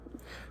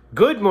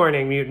Good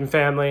morning, Mutant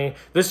family.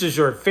 This is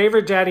your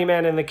favorite daddy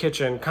man in the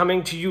kitchen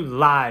coming to you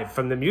live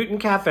from the Mutant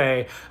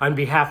Cafe on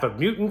behalf of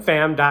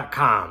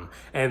MutantFam.com.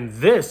 And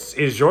this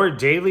is your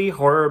daily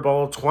Horror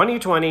Bowl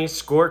 2020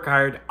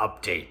 scorecard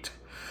update.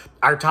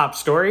 Our top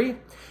story?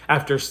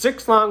 After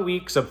 6 long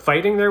weeks of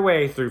fighting their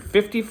way through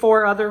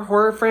 54 other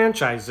horror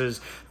franchises,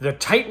 the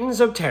Titans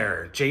of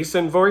Terror,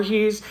 Jason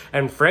Voorhees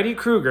and Freddy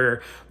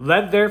Krueger,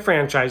 led their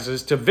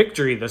franchises to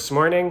victory this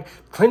morning,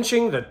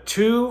 clinching the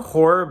 2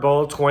 Horror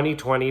Bowl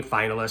 2020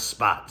 finalist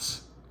spots.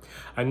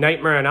 A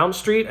Nightmare on Elm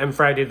Street and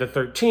Friday the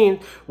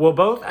 13th will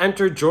both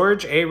enter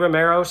George A.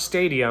 Romero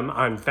Stadium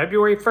on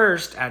February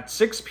 1st at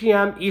 6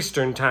 p.m.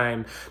 Eastern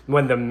Time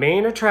when the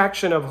main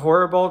attraction of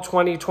Horror Bowl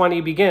 2020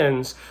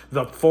 begins,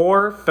 the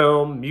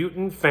 4-film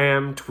Mutant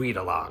Fam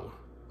Tweet-Along.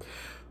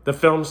 The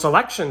film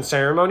selection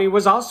ceremony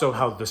was also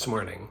held this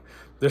morning.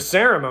 The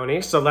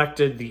ceremony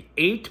selected the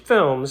 8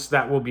 films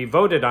that will be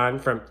voted on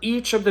from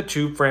each of the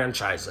 2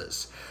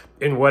 franchises.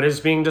 In what is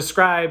being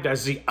described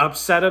as the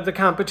upset of the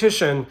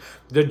competition,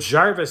 the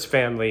Jarvis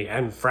family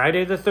and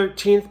Friday the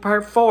 13th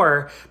Part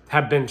 4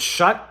 have been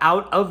shut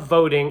out of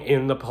voting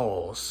in the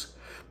polls.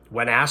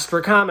 When asked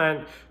for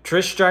comment,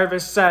 Trish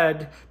Jarvis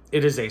said,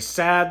 "It is a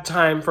sad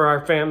time for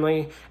our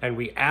family, and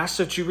we ask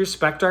that you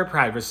respect our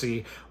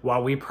privacy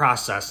while we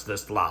process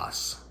this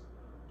loss."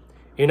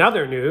 In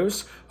other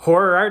news,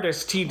 horror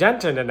artist T.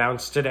 Denton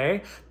announced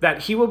today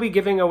that he will be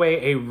giving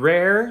away a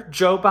rare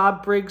Joe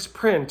Bob Briggs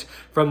print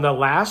from The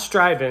Last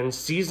Drive-In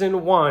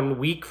Season 1,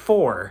 Week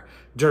 4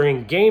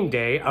 during Game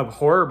Day of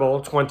Horror Bowl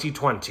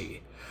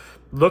 2020.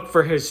 Look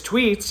for his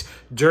tweets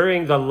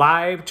during the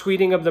live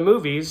tweeting of the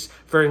movies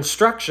for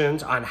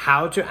instructions on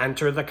how to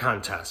enter the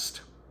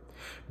contest.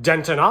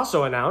 Denton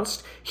also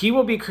announced he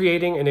will be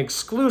creating an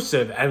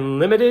exclusive and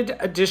limited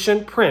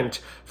edition print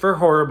for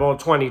Horror Bowl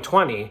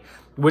 2020,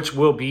 which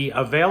will be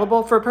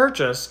available for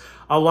purchase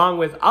along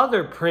with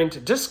other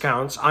print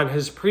discounts on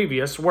his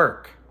previous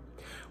work.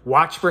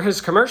 Watch for his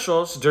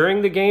commercials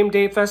during the game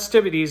day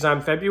festivities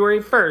on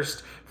February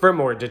 1st for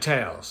more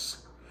details.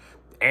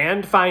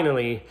 And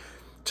finally,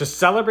 to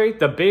celebrate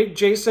the big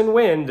Jason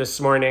win this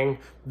morning,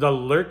 the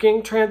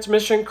Lurking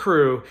Transmission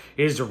crew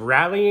is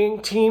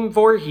rallying Team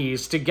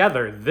Voorhees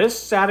together this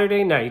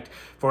Saturday night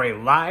for a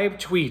live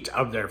tweet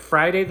of their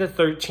Friday the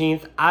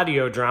 13th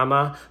audio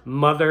drama,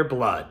 Mother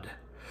Blood.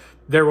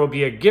 There will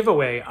be a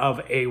giveaway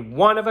of a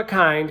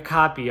one-of-a-kind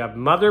copy of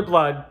Mother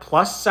Blood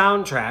plus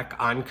soundtrack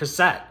on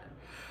cassette.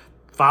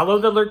 Follow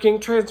the Lurking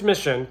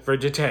Transmission for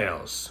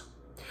details.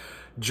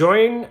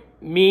 Join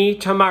me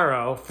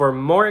tomorrow for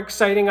more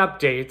exciting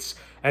updates,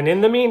 and in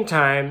the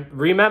meantime,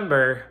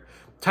 remember,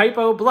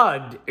 Typo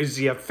Blood is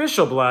the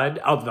official blood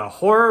of the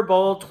Horror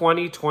Bowl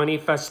 2020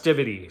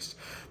 festivities.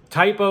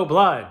 Typo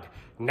Blood,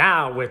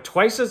 now with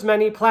twice as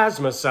many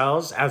plasma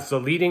cells as the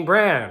leading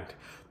brand.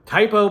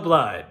 Typo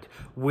Blood,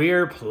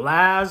 we're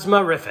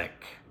plasmarific.